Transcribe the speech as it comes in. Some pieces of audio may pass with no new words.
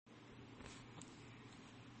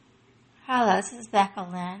Hello, this is Becca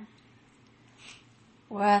Lynn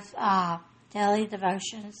with Daily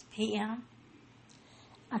Devotions PM.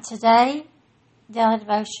 And today, Daily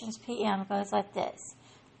Devotions PM goes like this.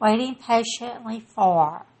 Waiting patiently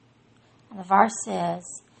for. And the verse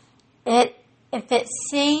is, if it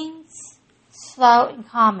seems slow in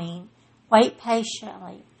coming, wait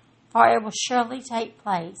patiently, for it will surely take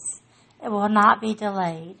place. It will not be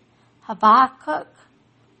delayed. Habakkuk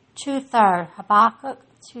 2:3.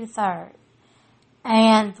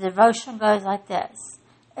 And the devotion goes like this.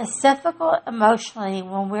 It's difficult emotionally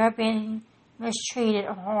when we're being mistreated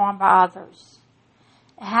or harmed by others.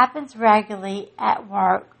 It happens regularly at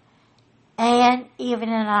work and even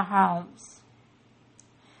in our homes.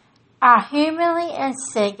 Our humanly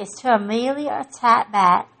instinct is to immediately attack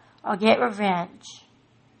back or get revenge.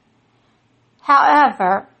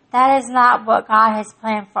 However, that is not what God has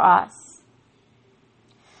planned for us.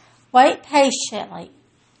 Wait patiently,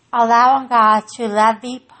 allowing God to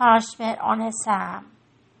levy punishment on His time.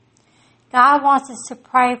 God wants us to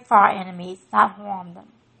pray for our enemies, not harm them.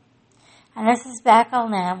 And this is Becca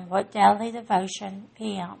Lynn with Daily Devotion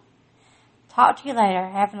PM. Talk to you later.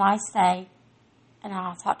 Have a nice day. And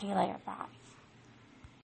I'll talk to you later. Bye.